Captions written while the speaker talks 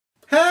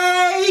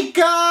Hey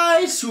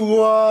guys,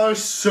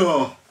 what's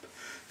up?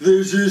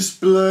 This is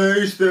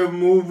Blaze, the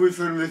movie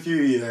fan with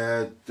you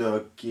yet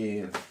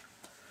again.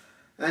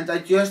 And I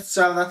just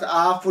saw that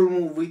awful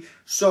movie,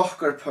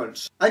 Sucker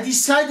Punch. I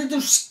decided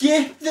to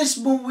skip this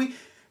movie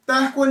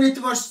back when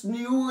it was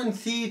new in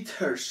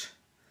theaters.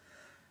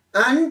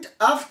 And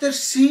after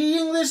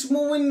seeing this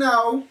movie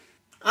now,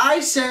 I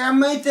say I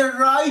made the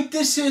right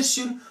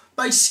decision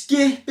by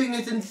skipping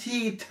it in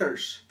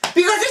theaters.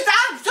 Because it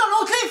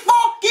absolutely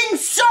fucking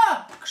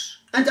sucks!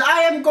 And I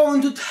am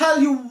going to tell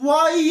you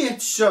why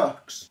it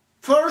sucks.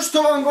 First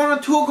of all, I'm going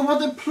to talk about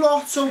the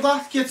plot so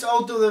that gets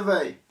out of the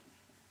way.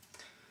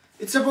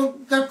 It's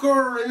about the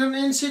girl in an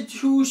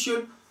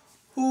institution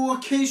who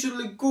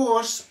occasionally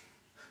goes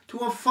to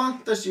a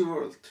fantasy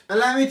world. And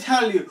let me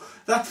tell you,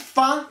 that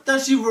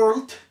fantasy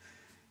world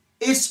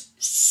is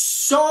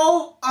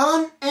so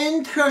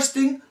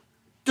uninteresting,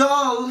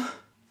 dull,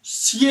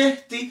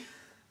 shitty,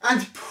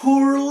 and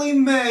poorly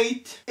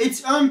made.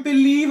 It's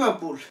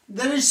unbelievable.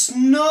 There is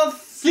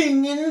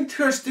nothing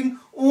interesting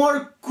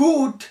or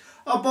good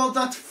about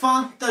that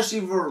fantasy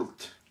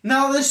world.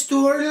 Now the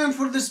storyline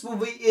for this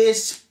movie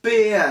is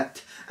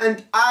bad,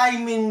 and I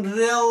mean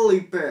really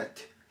bad.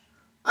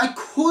 I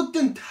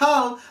couldn't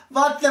tell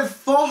what the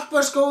fuck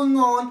was going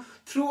on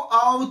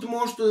throughout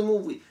most of the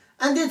movie.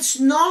 And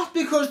it's not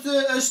because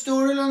the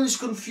storyline is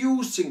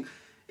confusing.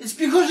 It's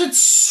because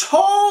it's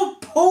so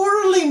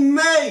poorly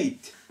made.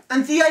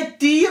 And the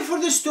idea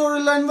for the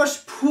storyline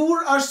was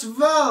poor as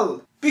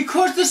well.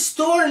 Because the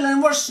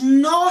storyline was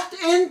not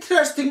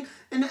interesting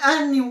in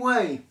any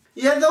way.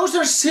 Yeah, those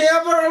are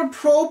several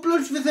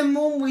problems with the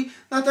movie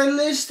that I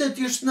listed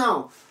just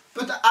now.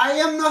 But I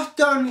am not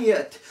done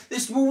yet.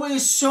 This movie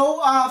is so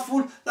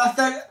awful that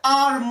there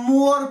are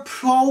more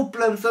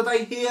problems that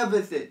I have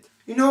with it.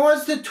 You know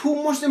what's the two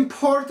most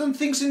important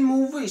things in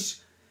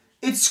movies?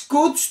 It's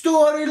good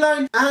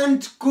storyline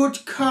and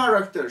good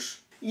characters.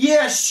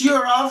 Yes,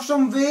 sure,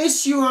 awesome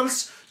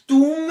visuals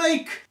do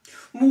make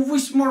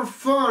movies more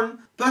fun,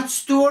 but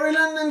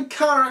storyline and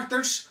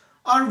characters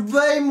are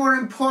way more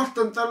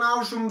important than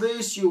awesome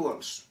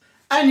visuals.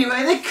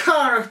 Anyway, the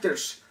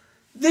characters.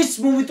 This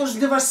movie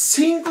doesn't have a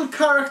single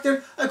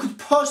character I could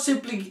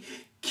possibly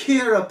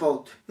care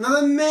about.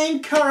 Now the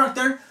main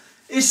character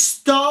is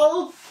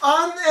dull,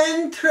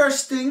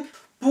 uninteresting,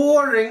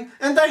 boring,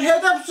 and I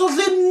had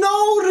absolutely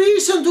no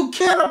reason to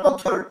care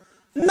about her.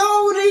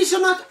 No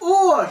reason at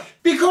all.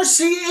 Because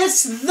she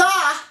is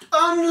that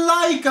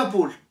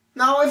unlikable.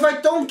 Now if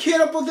I don't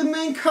care about the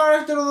main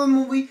character of the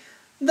movie,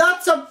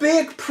 that's a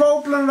big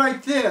problem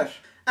right there.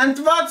 And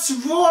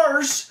what's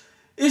worse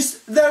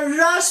is the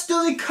rest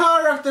of the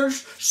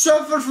characters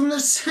suffer from the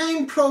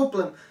same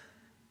problem.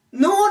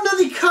 None of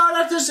the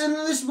characters in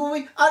this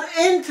movie are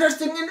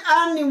interesting in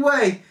any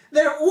way.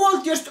 They're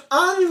all just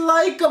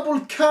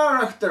unlikable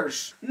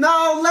characters.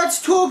 Now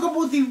let's talk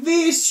about the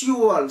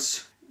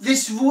visuals.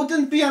 This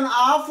wouldn't be an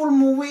awful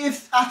movie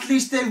if at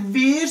least the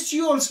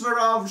visuals were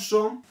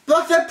awesome.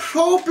 But the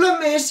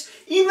problem is,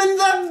 even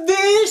the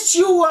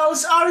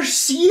visuals are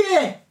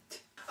shit.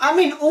 I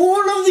mean,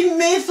 all of the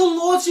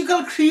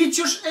mythological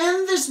creatures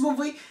in this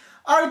movie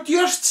are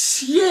just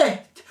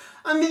shit.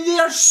 I mean, they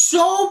are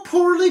so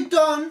poorly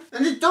done,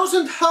 and it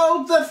doesn't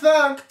help the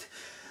fact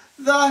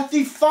that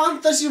the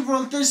fantasy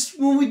world this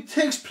movie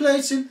takes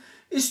place in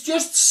is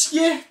just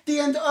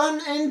shitty and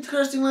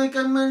uninteresting, like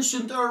I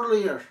mentioned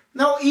earlier.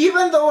 Now,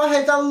 even though I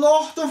had a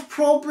lot of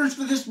problems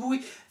with this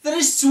movie, there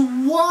is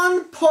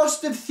one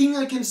positive thing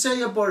I can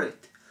say about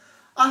it.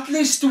 At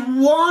least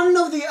one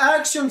of the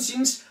action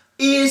scenes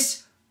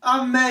is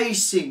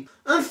amazing.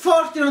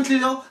 Unfortunately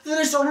though,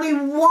 there is only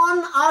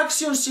one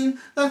action scene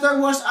that I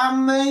was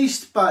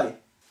amazed by.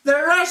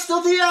 The rest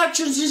of the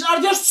action scenes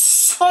are just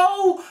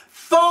so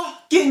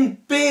fucking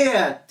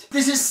bad.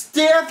 This is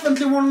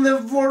definitely one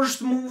of the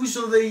worst movies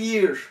of the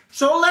year.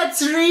 So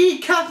let's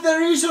recap the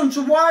reasons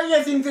why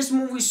I think this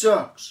movie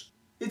sucks.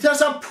 It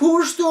has a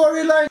poor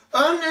storyline,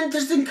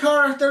 uninteresting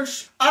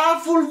characters,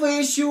 awful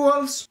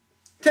visuals,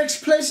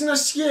 takes place in a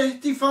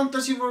shitty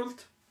fantasy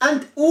world,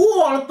 and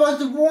all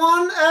but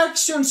one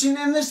action scene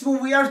in this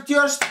movie are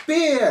just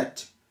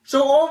bad.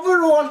 So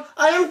overall,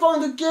 I am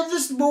going to give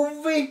this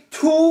movie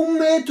 2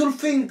 middle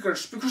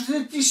fingers because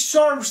it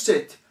deserves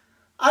it.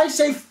 I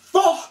say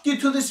fuck you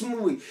to this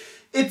movie.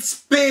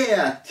 It's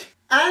bad.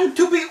 And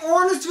to be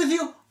honest with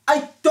you,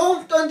 I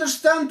don't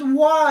understand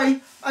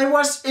why I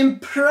was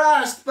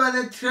impressed by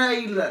the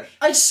trailer.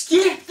 I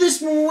skipped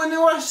this movie when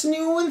it was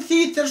new in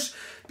theaters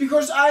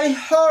because I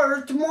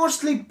heard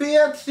mostly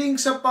bad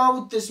things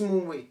about this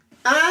movie.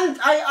 And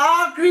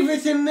I agree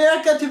with the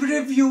negative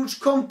reviews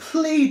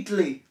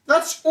completely.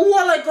 That's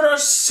all I gotta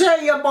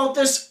say about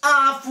this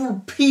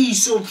awful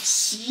piece of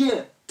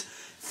shit.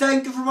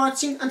 Thank you for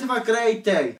watching and have a great day.